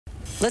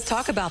Let's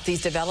talk about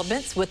these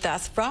developments. With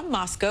us from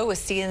Moscow is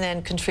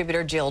CNN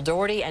contributor Jill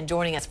Doherty, and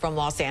joining us from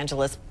Los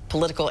Angeles,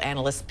 political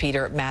analyst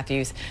Peter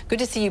Mathews. Good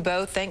to see you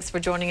both. Thanks for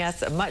joining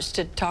us. Much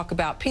to talk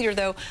about. Peter,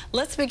 though,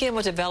 let's begin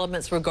with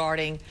developments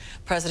regarding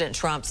President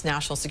Trump's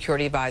national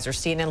security advisor.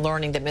 CNN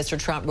learning that Mr.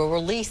 Trump will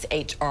release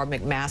H.R.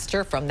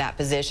 McMaster from that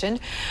position,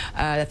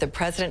 that the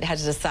president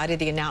has decided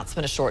the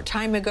announcement a short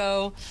time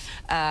ago,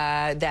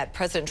 that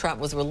President Trump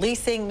was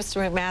releasing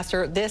Mr.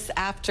 McMaster, this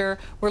after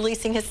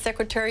releasing his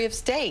Secretary of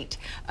State.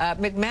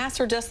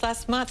 McMaster just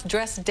last month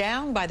dressed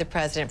down by the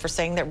president for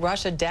saying that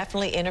Russia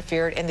definitely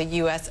interfered in the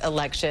U.S.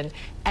 election.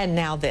 And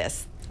now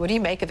this. What do you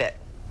make of it?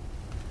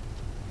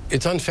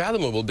 It's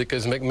unfathomable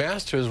because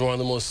McMaster is one of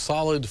the most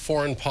solid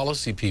foreign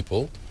policy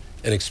people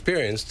and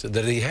experienced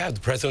that the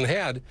president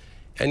had,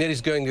 and yet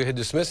he's going to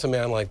dismiss a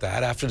man like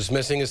that after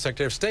dismissing his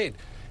Secretary of State.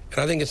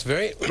 And I think it's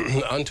very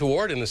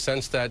untoward in the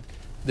sense that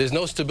there's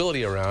no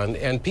stability around,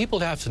 and people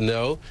have to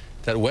know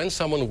that when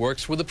someone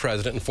works with the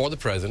president and for the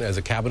president as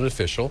a cabinet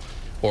official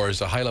or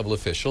as a high-level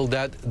official,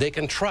 that they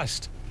can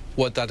trust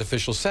what that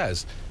official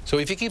says. So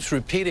if he keeps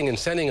repeating and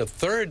sending a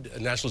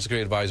third national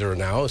security advisor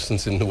now,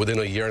 within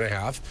a year and a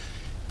half,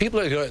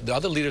 the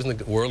other leaders in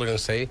the world are going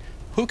to say,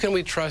 who can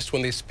we trust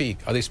when they speak?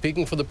 Are they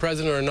speaking for the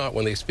president or not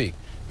when they speak?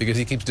 Because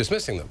he keeps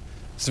dismissing them.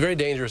 It's very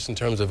dangerous in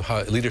terms of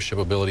leadership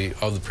ability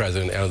of the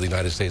president and of the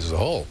United States as a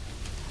whole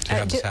to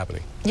have this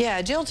happening.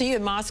 Yeah, Jill, to you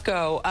in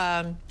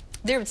Moscow,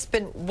 there's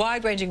been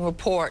wide-ranging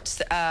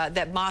reports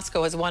that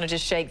Moscow has wanted to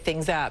shake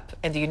things up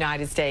in the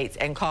United States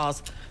and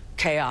cause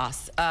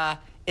chaos.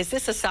 Is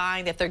this a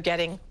sign that they're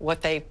getting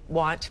what they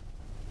want?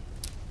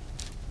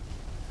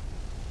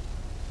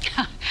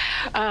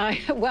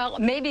 Well,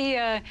 maybe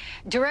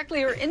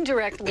directly or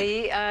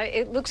indirectly,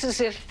 it looks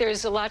as if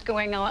there's a lot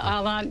going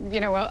on,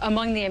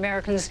 among the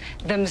Americans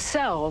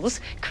themselves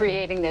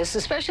creating this,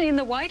 especially in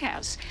the White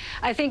House.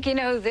 I think,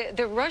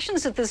 the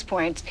Russians at this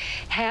point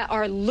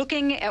are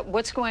looking at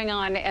what's going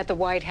on at the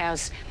White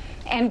House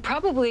and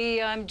probably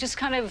just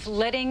kind of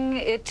letting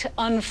it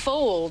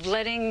unfold,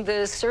 letting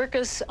the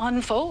circus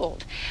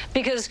unfold,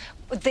 because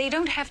they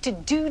don't have to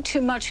do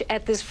too much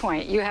at this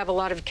point. You have a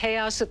lot of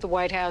chaos at the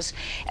White House,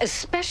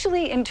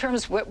 especially in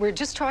terms of what we're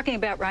just talking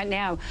about right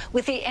now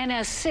with the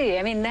NSC.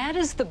 I mean, that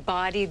is the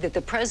body that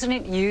the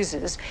president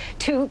uses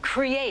to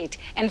create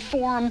and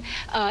form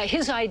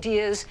his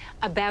ideas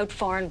about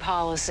foreign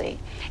policy.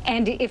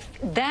 And if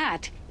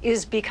that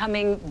is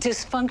becoming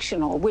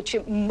dysfunctional, which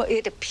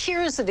it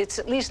appears that it's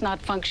at least not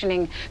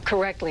functioning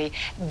correctly,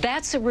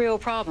 that's a real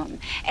problem.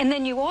 And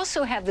then you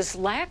also have this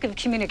lack of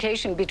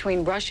communication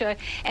between Russia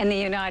and the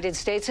United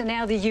States, and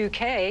now the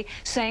UK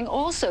saying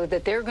also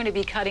that they're going to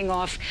be cutting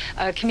off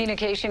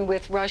communication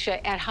with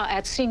Russia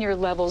at senior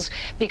levels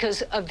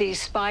because of the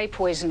spy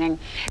poisoning.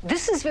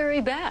 This is very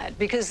bad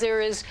because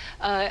there is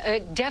a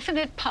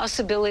definite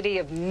possibility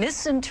of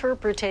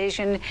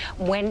misinterpretation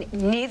when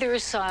neither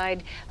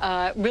side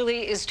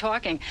really is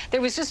talking.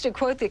 There was just a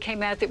quote that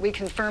came out that we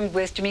confirmed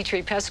with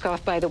Dmitry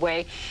Peskov, by the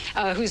way,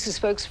 who's the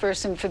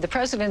spokesperson for the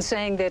president,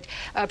 saying that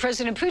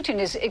President Putin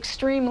is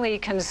extremely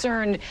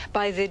concerned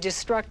by the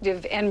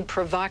destructive and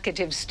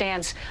provocative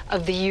stance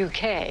of the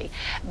UK.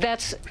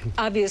 That's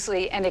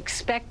obviously an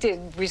expected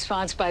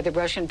response by the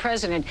Russian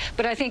president,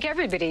 but I think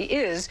everybody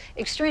is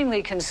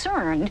extremely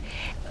concerned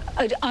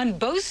on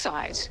both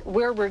sides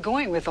where we're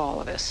going with all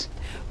of this.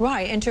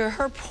 Right, and to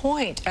her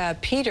point,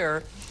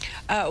 Peter,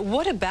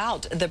 what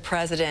about the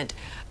president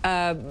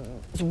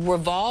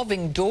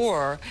revolving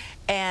door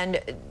and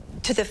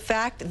to the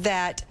fact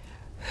that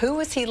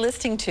who is he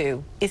listening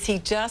to? Is he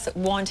just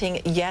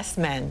wanting yes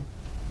men?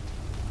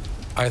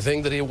 I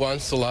think that he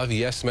wants a lot of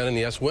yes men and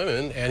yes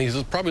women, and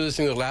he's probably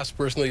listening to the last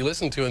person that he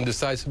listened to and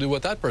decides to do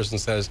what that person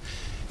says.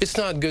 It's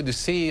not good to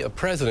see a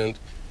president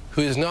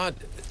who is not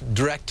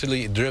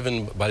directly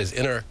driven by his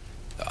inner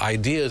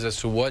ideas as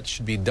to what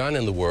should be done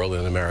in the world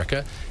and in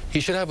America. He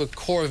should have a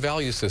core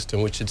value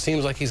system, which it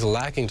seems like he's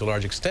lacking to a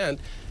large extent,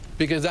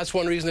 because that's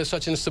one reason there's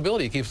such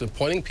instability. He keeps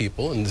appointing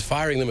people and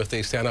firing them if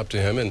they stand up to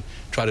him and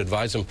try to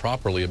advise them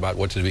properly about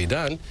what should be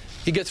done.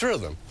 He gets rid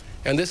of them.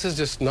 And this is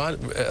just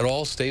not at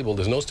all stable.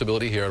 There's no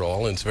stability here at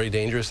all, and it's very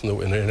dangerous in the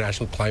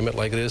international climate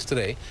like it is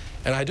today.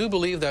 And I do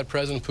believe that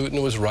President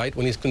Putin was right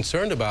when he's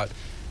concerned about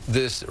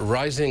this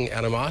rising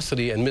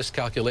animosity and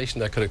miscalculation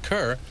that could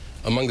occur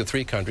among the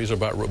three countries, or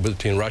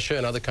between Russia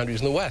and other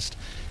countries in the West.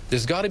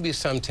 There's got to be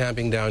some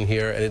tamping down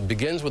here, and it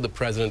begins with the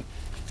president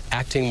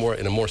acting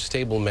in a more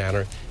stable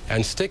manner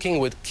and sticking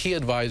with key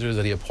advisors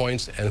that he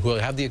appoints and who will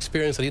have the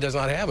experience that he does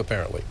not have,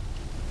 apparently.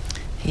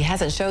 He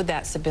hasn't showed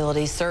that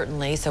stability,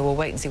 certainly, so we'll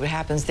wait and see what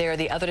happens there.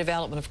 The other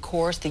development, of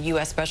course, the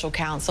U.S. Special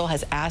Counsel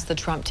has asked the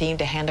Trump team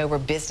to hand over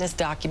business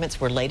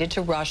documents related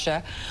to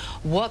Russia.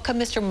 What could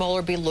Mr.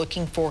 Mueller be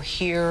looking for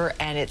here?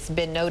 And it's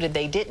been noted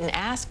they didn't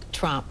ask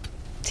Trump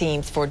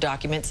teams for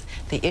documents.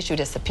 They issued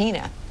a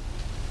subpoena.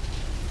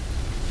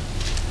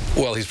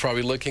 Well, he's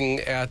probably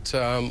looking at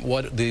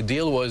what the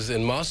deal was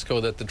in Moscow,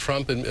 that the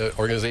Trump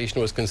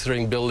organization was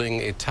considering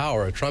building a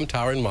tower, a Trump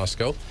Tower in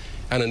Moscow,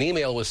 And an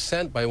email was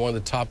sent by one of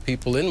the top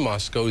people in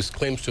Moscow who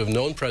claims to have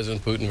known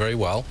President Putin very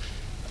well,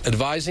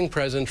 advising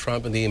President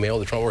Trump in the email,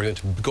 the Trump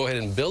organization, to go ahead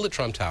and build a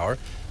Trump Tower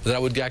that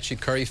would actually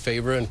curry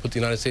favor and put the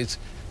United States,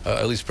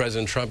 at least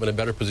President Trump, in a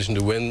better position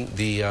to win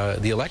the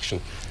election.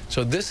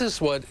 So this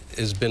is what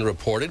has been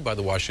reported by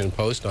the Washington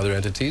Post and other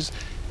entities,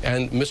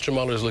 and Mr.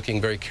 Mueller is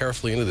looking very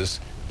carefully into this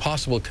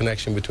possible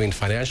connection between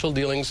financial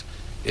dealings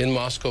in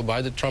Moscow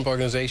by the Trump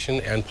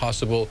organization and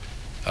possible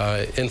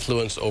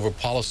influence over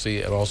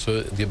policy and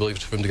also the ability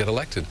for him to get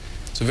elected.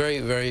 It's a very,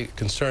 very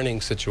concerning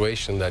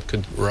situation that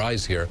could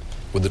rise here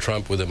with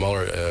the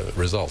Mueller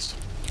results.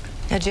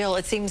 Now, Jill,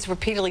 it seems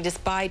repeatedly,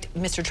 despite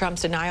Mr.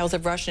 Trump's denials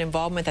of Russian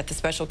involvement, that the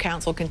special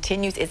counsel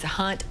continues its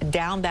hunt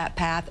down that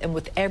path, and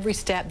with every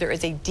step there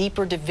is a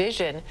deeper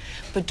division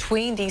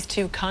between these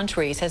two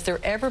countries. Has there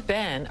ever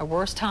been a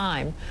worse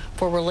time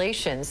for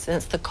relations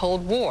since the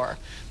Cold War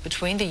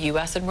between the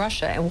U.S. and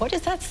Russia? And what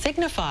does that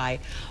signify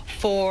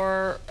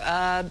for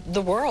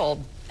the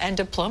world and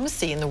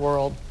diplomacy in the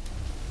world?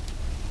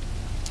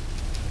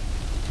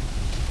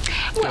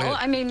 Well,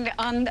 I mean,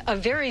 on a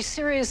very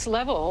serious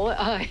level,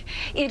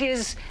 it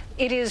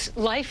is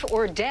life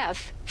or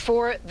death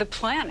for the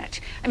planet.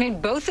 I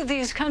mean, both of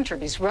these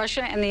countries,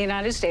 Russia and the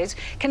United States,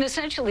 can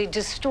essentially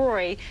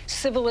destroy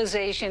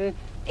civilization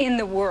in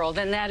the world,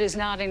 and that is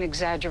not an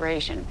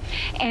exaggeration.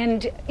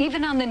 And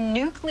even on the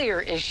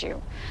nuclear issue,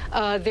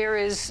 there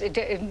is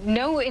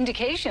no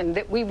indication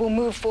that we will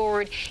move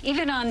forward,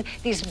 even on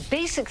these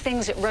basic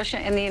things that Russia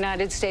and the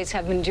United States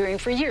have been doing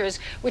for years,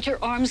 which are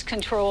arms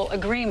control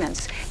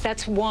agreements.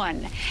 That's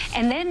one.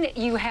 And then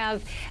you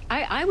have,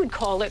 I would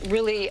call it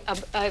really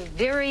a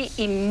very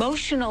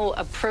emotional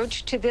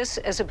approach to this,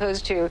 as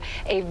opposed to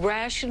a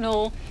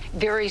rational,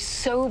 very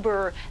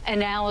sober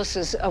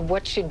analysis of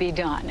what should be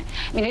done.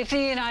 I mean, if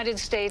the United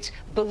States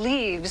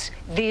believes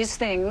these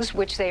things,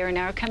 which they are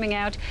now coming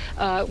out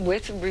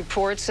with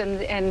reports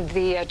and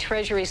the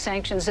Treasury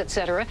sanctions, et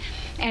cetera,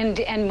 and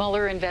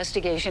Mueller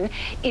investigation,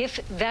 if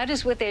that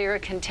is what they are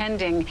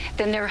contending,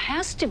 then there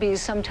has to be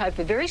some type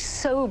of very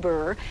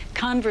sober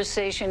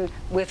conversation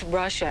with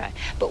Russia.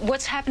 But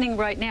what's happening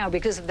right now,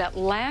 because of that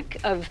lack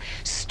of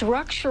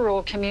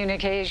structural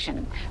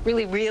communication,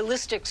 really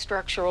realistic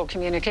structural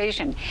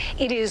communication,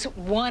 it is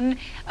one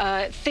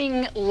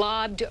thing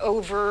lobbed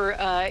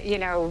over, you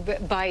know,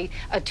 by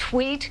a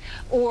tweet,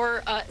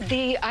 or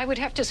I would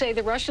have to say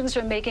the Russians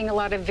are making a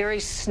lot of very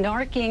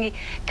snarky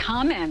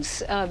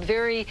comments,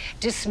 very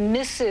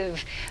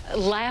dismissive,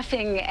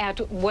 laughing at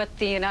what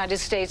the United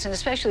States and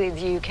especially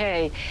the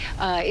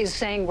UK is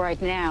saying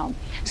right now.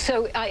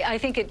 So I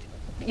think it,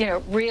 you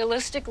know,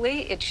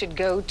 realistically, it should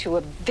go to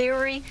a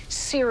very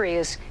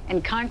serious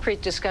and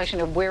concrete discussion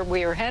of where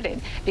we are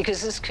headed,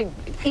 because this could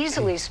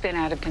easily spin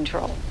out of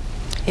control.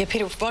 Yeah,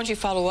 Peter, why don't you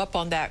follow up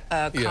on that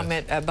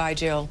comment by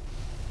Jill?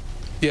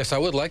 Yes, I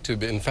would like to.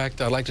 In fact,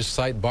 I'd like to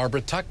cite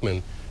Barbara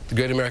Tuchman, the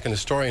great American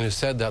historian, who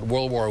said that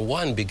World War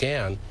I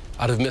began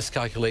out of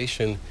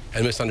miscalculation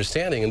and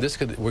misunderstanding. And this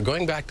could, we're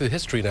going back to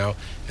history now,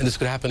 and this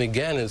could happen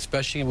again,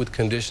 especially with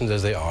conditions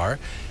as they are.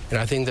 And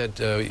I think that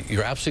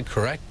you're absolutely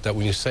correct that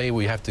when you say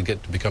we have to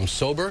become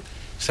sober,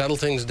 settle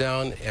things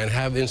down, and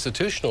have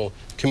institutional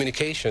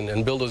communication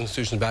and build those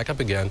institutions back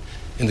up again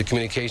in the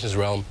communications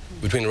realm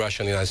between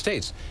Russia and the United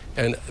States.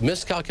 And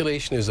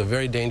miscalculation is a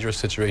very dangerous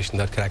situation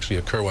that could actually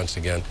occur once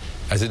again,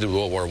 as it did with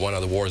World War I.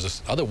 Other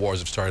wars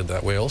have started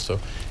that way also.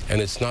 And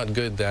it's not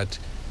good that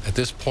at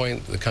this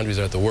point the countries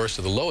are at the worst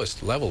or the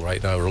lowest level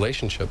right now of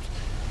relationships.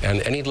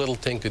 And any little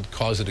thing could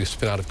cause it to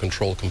spin out of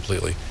control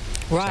completely.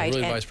 Right. So I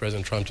really advise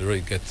President Trump to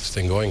really get this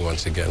thing going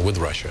once again with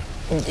Russia.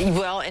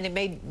 Well, and it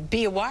may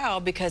be a while,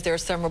 because there are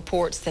some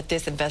reports that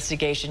this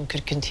investigation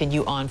could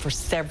continue on for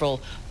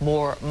several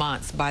more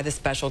months by the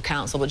special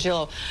counsel. But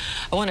Jill,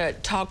 I want to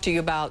talk to you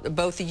about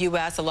both the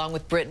U.S. along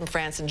with Britain,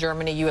 France, and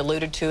Germany, you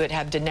alluded to it,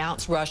 have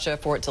denounced Russia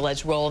for its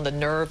alleged role in the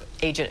nerve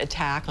agent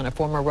attack on a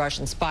former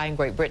Russian spy in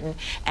Great Britain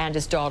and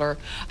his daughter.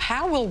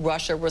 How will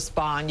Russia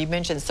respond? You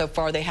mentioned so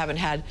far they haven't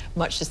had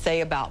much to say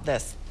about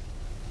this.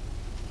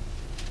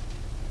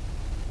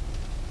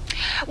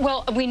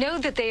 Well, we know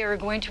that they are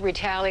going to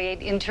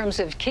retaliate in terms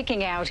of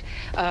kicking out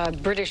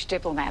British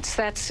diplomats.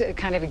 That's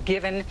kind of a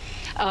given.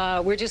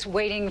 We're just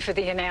waiting for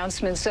the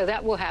announcement, so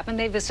that will happen.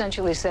 They've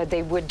essentially said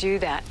they would do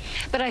that.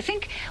 But I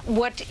think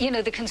what, you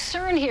know, the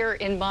concern here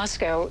in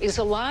Moscow is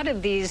a lot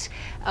of these,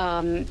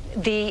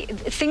 the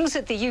things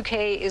that the UK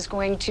is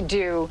going to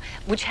do,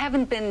 which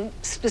haven't been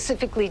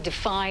specifically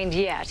defined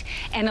yet.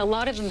 And a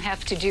lot of them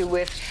have to do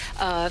with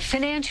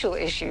financial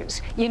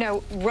issues. You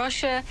know,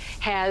 Russia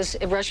has,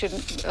 Russian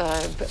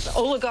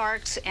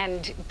oligarchs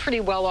and pretty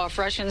well-off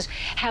Russians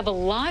have a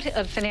lot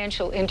of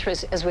financial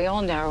interests, as we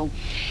all know,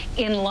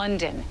 in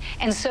London.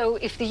 And so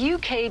if the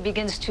UK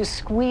begins to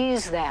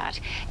squeeze that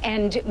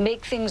and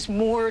make things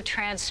more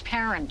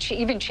transparent,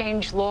 even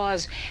change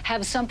laws,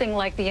 have something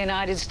like the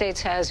United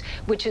States has,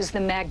 which is the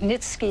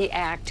Magnitsky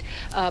Act,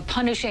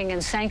 punishing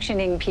and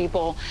sanctioning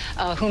people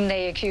whom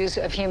they accuse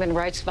of human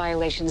rights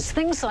violations,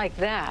 things like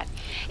that,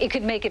 it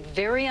could make it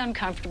very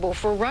uncomfortable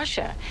for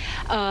Russia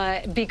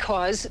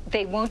because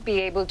they won't be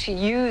able to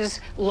use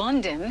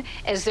London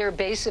as their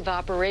base of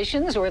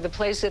operations or the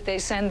place that they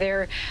send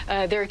their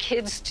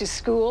kids to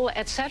school,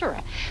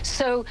 etc.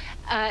 So,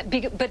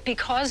 but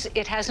because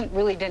it hasn't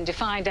really been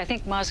defined, I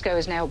think Moscow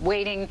is now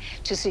waiting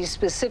to see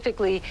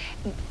specifically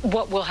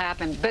what will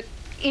happen. But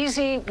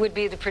easy would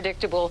be the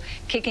predictable,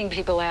 kicking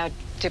people out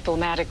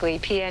diplomatically,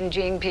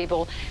 PNGing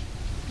people.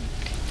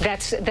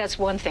 That's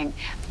one thing.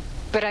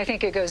 But I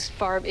think it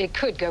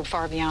could go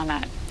far beyond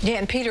that. Yeah,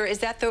 and Peter, is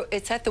that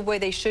the way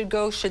they should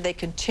go? Should they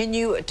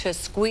continue to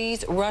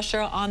squeeze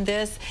Russia on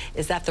this?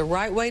 Is that the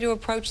right way to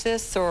approach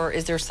this, or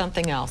is there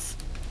something else?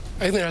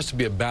 I think there has to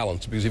be a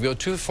balance, because if you go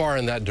too far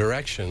in that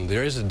direction,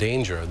 there is a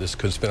danger this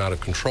could spin out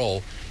of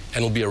control,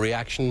 and will be a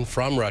reaction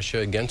from Russia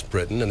against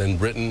Britain, and then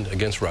Britain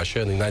against Russia,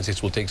 and the United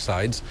States will take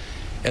sides.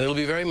 And it'll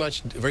be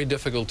very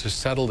difficult to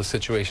settle the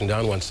situation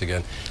down once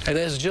again. And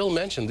as Jill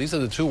mentioned, these are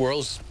the two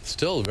world's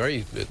still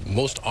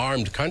most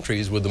armed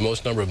countries with the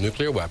most number of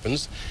nuclear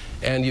weapons.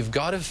 And you've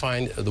got to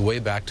find the way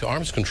back to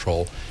arms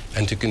control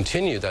and to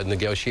continue that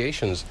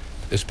negotiations,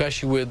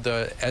 especially with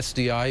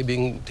SDI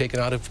being taken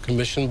out of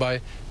commission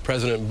by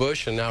President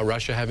Bush, and now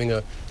Russia having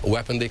a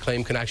weapon they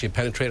claim can actually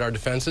penetrate our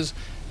defenses.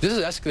 This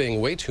is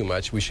escalating way too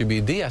much. We should be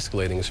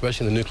de-escalating,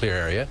 especially in the nuclear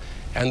area.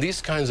 And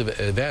these kinds of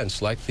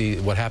events, like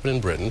what happened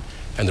in Britain,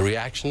 and the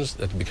reactions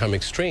that become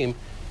extreme,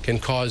 can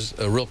cause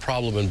a real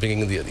problem in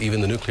bringing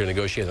even the nuclear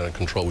negotiations under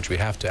control, which we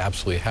have to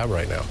absolutely have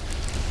right now.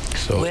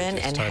 So when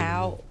and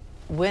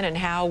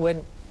how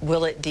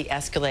will it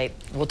de-escalate?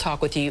 We'll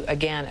talk with you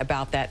again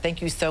about that.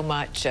 Thank you so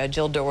much,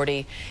 Jill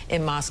Doherty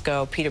in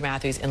Moscow, Peter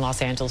Mathews in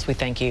Los Angeles. We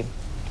thank you.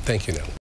 Thank you, Nell.